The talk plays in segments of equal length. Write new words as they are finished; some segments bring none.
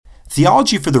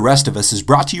Theology for the Rest of Us is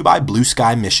brought to you by Blue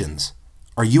Sky Missions.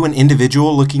 Are you an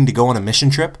individual looking to go on a mission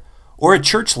trip? Or a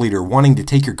church leader wanting to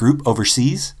take your group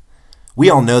overseas? We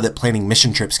all know that planning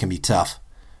mission trips can be tough.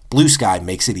 Blue Sky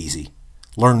makes it easy.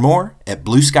 Learn more at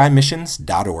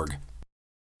blueskymissions.org.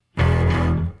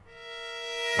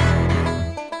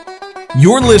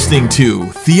 You're listening to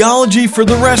Theology for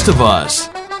the Rest of Us.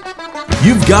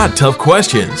 You've got tough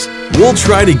questions. We'll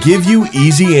try to give you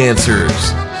easy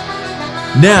answers.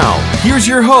 Now, here's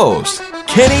your host,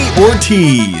 Kenny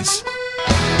Ortiz.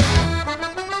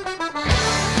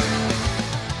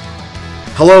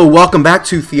 Hello, welcome back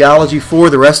to Theology for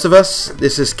the Rest of Us.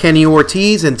 This is Kenny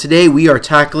Ortiz, and today we are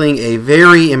tackling a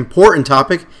very important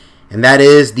topic, and that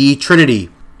is the Trinity.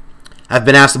 I've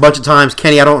been asked a bunch of times,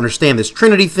 Kenny, I don't understand this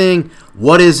Trinity thing.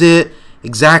 What is it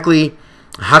exactly?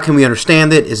 How can we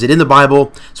understand it? Is it in the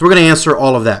Bible? So we're going to answer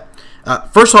all of that.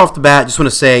 First off the bat, just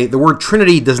want to say the word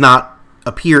Trinity does not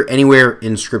appear anywhere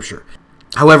in Scripture.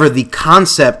 However, the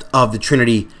concept of the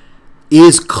Trinity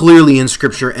is clearly in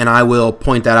Scripture, and I will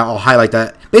point that out. I'll highlight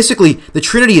that. Basically, the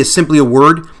Trinity is simply a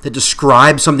word that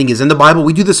describes something is in the Bible.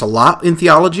 We do this a lot in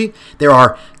theology. There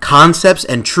are concepts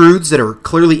and truths that are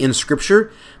clearly in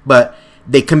Scripture, but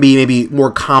they can be maybe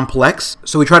more complex.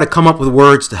 So we try to come up with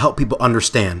words to help people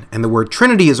understand. And the word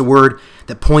Trinity is a word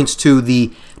that points to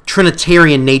the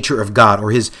Trinitarian nature of God,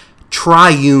 or his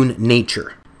triune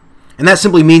nature. And that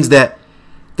simply means that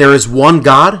there is one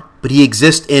God, but he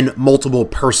exists in multiple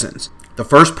persons. The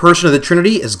first person of the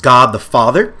Trinity is God the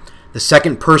Father. The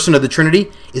second person of the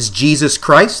Trinity is Jesus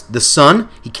Christ, the Son.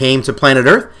 He came to planet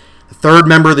Earth. The third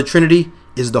member of the Trinity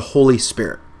is the Holy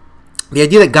Spirit. The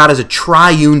idea that God is a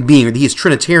triune being, or that he is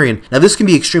Trinitarian, now this can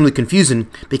be extremely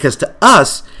confusing because to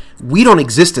us, we don't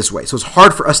exist this way. So it's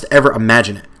hard for us to ever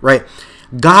imagine it, right?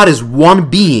 God is one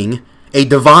being, a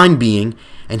divine being,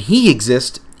 and he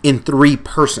exists in three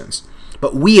persons.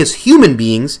 But we as human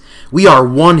beings, we are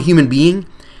one human being,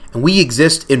 and we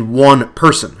exist in one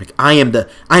person. Like I am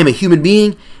a human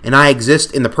being, and I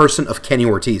exist in the person of Kenny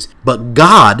Ortiz. But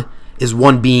God is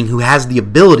one being who has the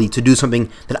ability to do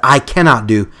something that I cannot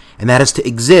do, and that is to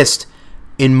exist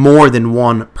in more than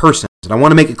one person. And I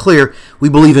want to make it clear, we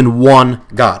believe in one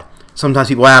God. Sometimes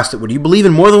people ask, well, do you believe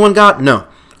in more than one God? No.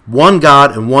 One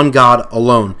God and one God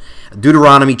alone.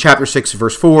 Deuteronomy chapter 6,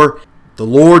 verse 4, the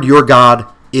Lord your God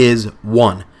is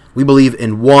one. We believe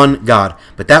in one God,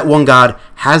 but that one God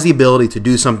has the ability to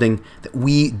do something that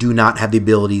we do not have the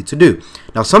ability to do.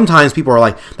 Now, sometimes people are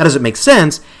like, that doesn't make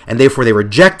sense, and therefore they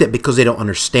reject it because they don't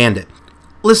understand it.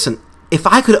 Listen, if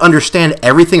I could understand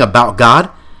everything about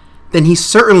God, then he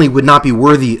certainly would not be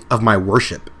worthy of my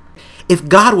worship. If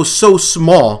God was so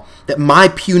small that my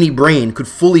puny brain could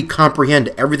fully comprehend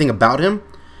everything about him,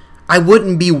 I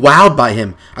wouldn't be wowed by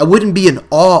him. I wouldn't be in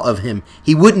awe of him.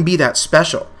 He wouldn't be that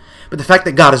special. But the fact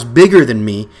that God is bigger than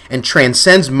me and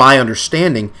transcends my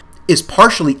understanding is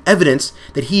partially evidence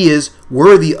that he is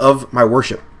worthy of my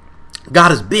worship.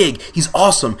 God is big. He's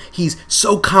awesome. He's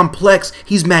so complex.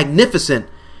 He's magnificent.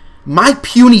 My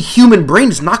puny human brain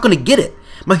is not going to get it.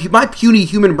 My puny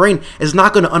human brain is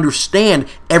not going to understand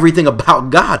everything about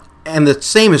God. And the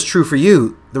same is true for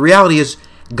you. The reality is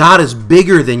God is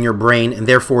bigger than your brain, and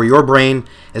therefore your brain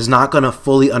is not going to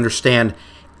fully understand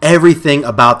everything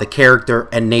about the character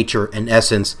and nature and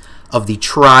essence of the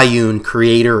triune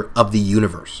creator of the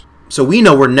universe. So we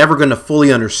know we're never going to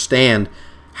fully understand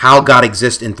how God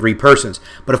exists in three persons.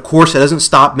 But of course, it doesn't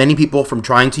stop many people from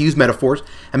trying to use metaphors.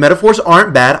 And metaphors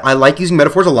aren't bad. I like using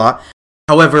metaphors a lot.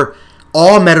 However,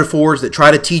 all metaphors that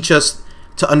try to teach us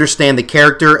to understand the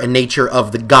character and nature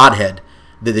of the Godhead,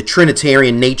 the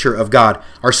Trinitarian nature of God,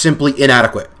 are simply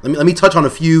inadequate. Let me touch on a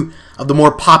few of the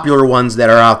more popular ones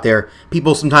that are out there.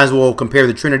 People sometimes will compare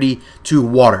the Trinity to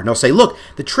water. And they'll say, look,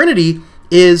 the Trinity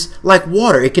is like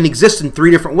water. It can exist in three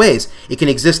different ways. It can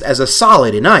exist as a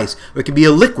solid in ice, or it can be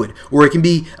a liquid, or it can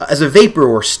be as a vapor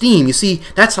or steam. You see,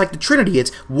 that's like the Trinity.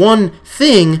 It's one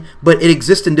thing, but it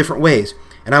exists in different ways.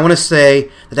 And I want to say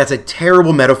that that's a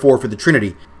terrible metaphor for the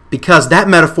Trinity, because that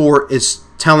metaphor is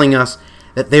telling us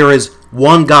that there is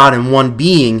one God and one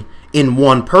being in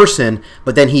one person,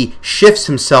 but then he shifts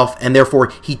himself, and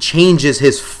therefore he changes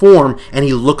his form and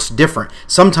he looks different.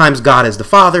 Sometimes God is the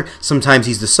Father, sometimes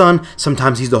he's the Son,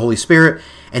 sometimes he's the Holy Spirit,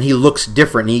 and he looks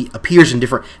different. He appears in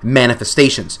different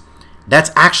manifestations.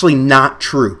 That's actually not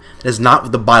true. That is not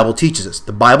what the Bible teaches us.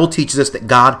 The Bible teaches us that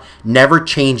God never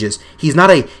changes. He's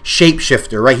not a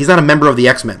shapeshifter, right? He's not a member of the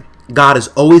X-Men. God is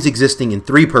always existing in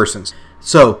three persons.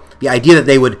 So the idea that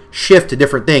they would shift to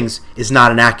different things is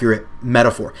not an accurate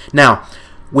metaphor. Now,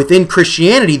 within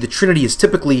Christianity, the Trinity is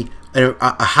typically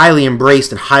a highly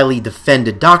embraced and highly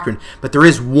defended doctrine, but there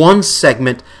is one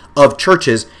segment of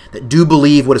churches that do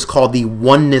believe what is called the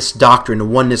oneness doctrine, the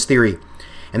oneness theory.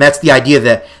 And that's the idea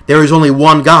that there is only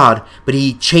one God, but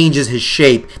he changes his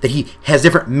shape, that he has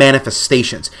different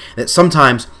manifestations. That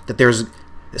sometimes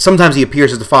he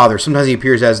appears as the Father, sometimes he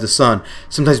appears as the Son,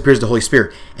 sometimes he appears as the Holy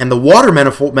Spirit. And the water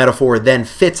metaphor then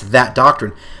fits that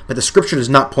doctrine, but the Scripture does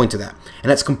not point to that. And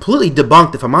that's completely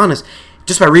debunked, if I'm honest,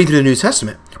 just by reading through the New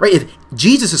Testament. Right? If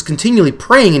Jesus is continually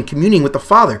praying and communing with the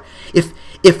Father,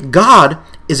 if God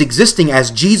is existing as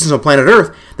Jesus on planet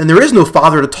Earth, then there is no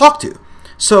Father to talk to.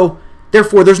 So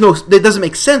therefore, it doesn't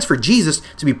make sense for Jesus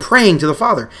to be praying to the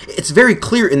Father. It's very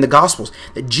clear in the Gospels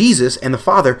that Jesus and the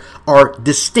Father are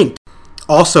distinct.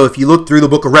 Also, if you look through the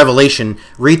book of Revelation,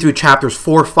 read through chapters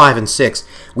 4, 5, and 6,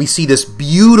 we see this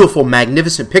beautiful,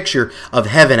 magnificent picture of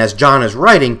heaven as John is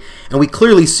writing, and we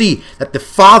clearly see that the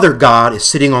Father God is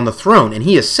sitting on the throne, and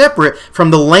he is separate from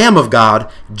the Lamb of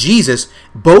God, Jesus.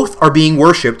 Both are being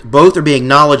worshipped, both are being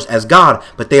acknowledged as God,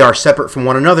 but they are separate from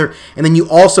one another. And then you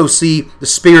also see the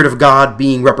Spirit of God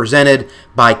being represented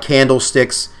by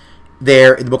candlesticks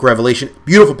there in the book of Revelation.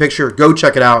 Beautiful picture. Go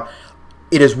check it out.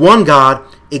 It is one God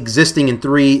existing in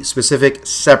three specific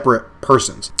separate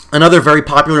persons. Another very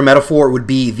popular metaphor would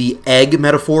be the egg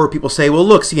metaphor. People say, well,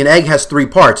 look, see, an egg has three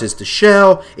parts. It's the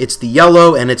shell, it's the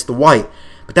yellow, and it's the white.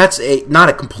 But that's not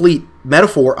a complete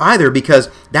metaphor either, because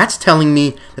that's telling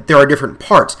me that there are different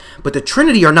parts. But the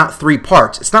Trinity are not three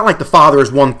parts. It's not like the Father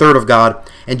is 1/3 of God,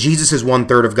 and Jesus is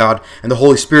 1/3 of God, and the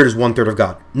Holy Spirit is 1/3 of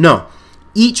God. No.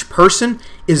 Each person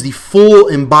is the full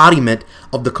embodiment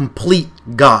of the complete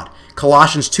God.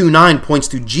 Colossians 2:9 points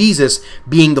to Jesus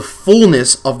being the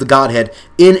fullness of the Godhead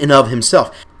in and of himself.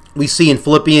 We see in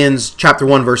Philippians chapter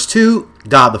 1, verse 2,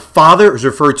 God the Father is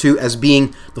referred to as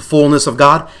being the fullness of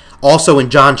God. Also in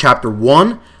John chapter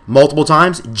 1, multiple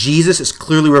times, Jesus is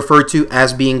clearly referred to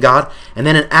as being God. And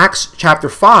then in Acts chapter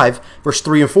 5, verse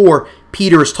 3 and 4,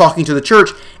 Peter is talking to the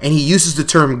church, and he uses the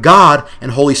term God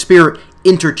and Holy Spirit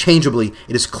interchangeably.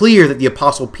 It is clear that the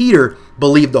Apostle Peter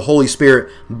believed the Holy Spirit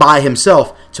by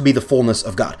himself to be the fullness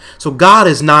of God. So God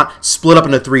is not split up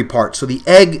into three parts. So the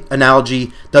egg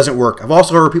analogy doesn't work. I've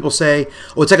also heard people say,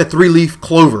 oh, it's like a three-leaf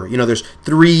clover. You know, there's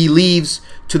three leaves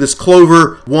to this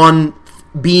clover, one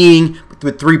being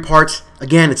with three parts.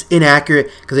 Again, it's inaccurate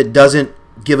because it doesn't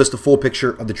give us the full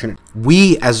picture of the Trinity.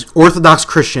 We, as Orthodox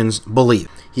Christians, believe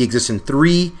he exists in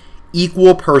three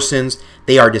equal persons.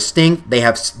 They are distinct. They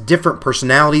have different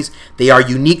personalities. They are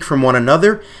unique from one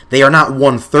another. They are not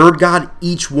 1/3 God.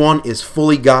 Each one is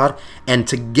fully God, and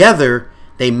together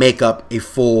they make up a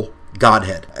full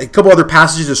Godhead. A couple other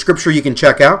passages of Scripture you can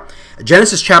check out.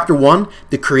 Genesis chapter 1,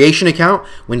 the creation account,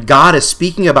 when God is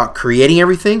speaking about creating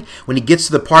everything, when he gets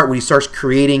to the part when he starts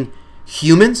creating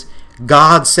humans,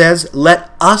 God says,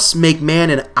 "Let us make man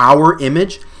in our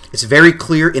image." It's very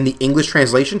clear in the English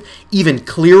translation. Even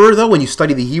clearer, though, when you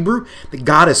study the Hebrew, that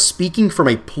God is speaking from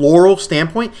a plural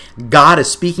standpoint. God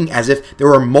is speaking as if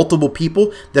there are multiple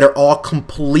people that are all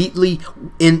completely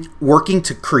working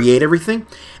to create everything.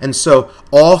 And so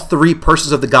all three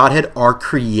persons of the Godhead are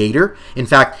creator. In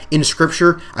fact, in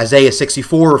Scripture, Isaiah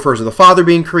 64 refers to the Father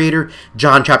being creator.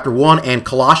 John chapter 1 and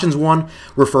Colossians 1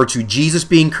 refer to Jesus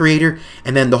being creator.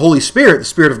 And then the Holy Spirit, the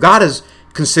Spirit of God, is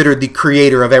considered the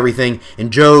creator of everything in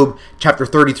Job chapter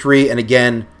 33 and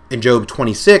again in Job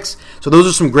 26. So those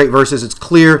are some great verses. It's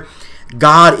clear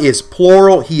God is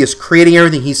plural. He is creating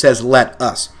everything. He says, "Let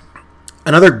us."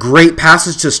 Another great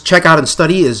passage to check out and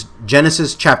study is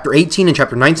Genesis chapter 18 and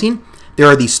chapter 19. There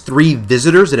are these three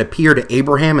visitors that appear to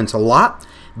Abraham and to Lot.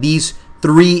 These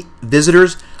three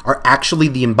visitors are actually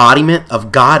the embodiment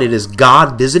of God. It is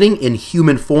God visiting in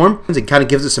human form. It kind of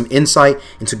gives us some insight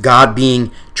into God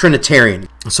being Trinitarian.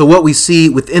 So what we see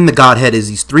within the Godhead is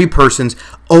these three persons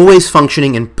always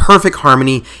functioning in perfect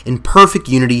harmony, in perfect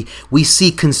unity. We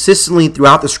see consistently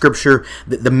throughout the Scripture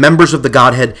the members of the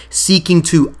Godhead seeking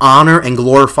to honor and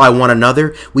glorify one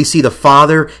another. We see the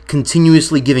Father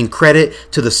continuously giving credit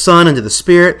to the Son and to the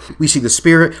Spirit. We see the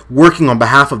Spirit working on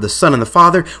behalf of the Son and the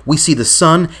Father. We see the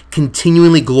Son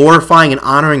continually glorifying and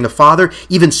honoring the Father,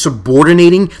 even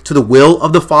subordinating to the will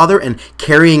of the Father and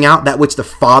carrying out that which the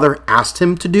Father asked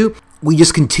him to do. We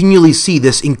just continually see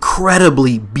this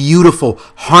incredibly beautiful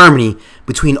harmony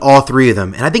between all three of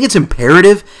them. And I think it's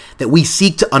imperative that we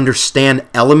seek to understand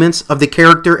elements of the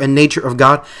character and nature of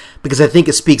God, because I think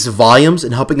it speaks volumes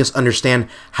in helping us understand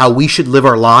how we should live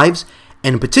our lives,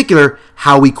 and in particular,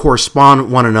 how we correspond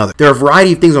with one another. There are a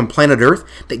variety of things on planet Earth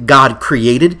that God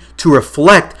created to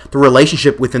reflect the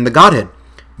relationship within the Godhead.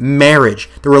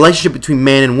 Marriage, the relationship between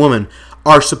man and woman,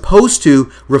 are supposed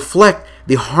to reflect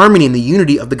the harmony and the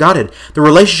unity of the Godhead. The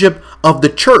relationship of the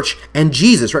church and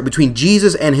Jesus, right, between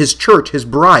Jesus and his church, his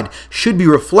bride, should be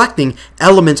reflecting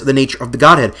elements of the nature of the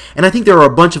Godhead. And I think there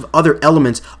are a bunch of other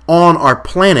elements on our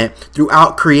planet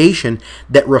throughout creation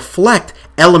that reflect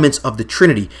elements of the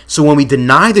Trinity. So when we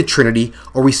deny the Trinity,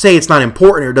 or we say it's not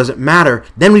important or doesn't matter,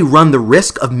 then we run the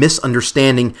risk of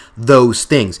misunderstanding those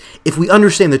things. If we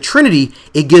understand the Trinity,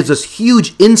 it gives us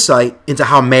huge insight into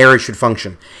how marriage should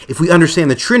function. If we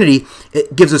understand the Trinity,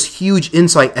 it gives us huge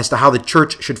insight as to how the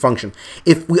church should function.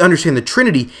 If we understand the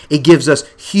Trinity, it gives us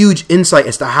huge insight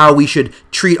as to how we should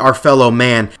treat our fellow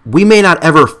man. We may not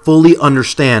ever fully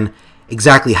understand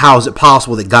exactly how is it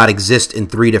possible that God exists in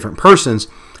three different persons.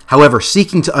 However,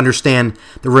 seeking to understand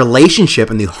the relationship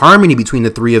and the harmony between the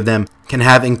three of them can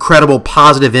have incredible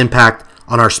positive impact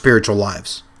on our spiritual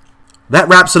lives. That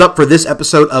wraps it up for this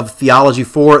episode of Theology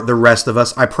for the Rest of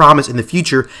Us. I promise in the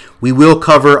future we will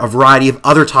cover a variety of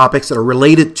other topics that are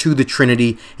related to the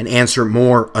Trinity and answer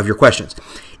more of your questions.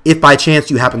 If by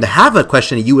chance you happen to have a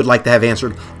question that you would like to have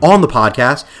answered on the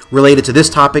podcast related to this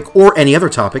topic or any other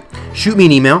topic, shoot me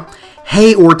an email,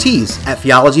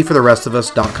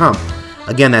 heyortiz@theologyfortherestofus.com.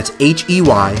 Again, that's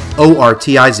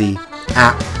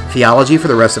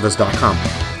heyortiz@theologyfortherestofus.com.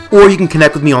 Or you can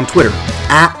connect with me on Twitter,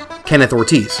 @Kenneth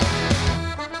Ortiz.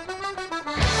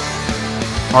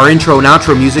 Our intro and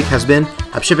outro music has been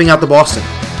I'm Shipping Out to Boston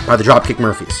by the Dropkick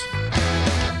Murphys.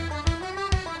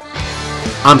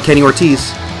 I'm Kenny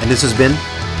Ortiz, and this has been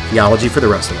Theology for the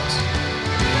Rest of Us.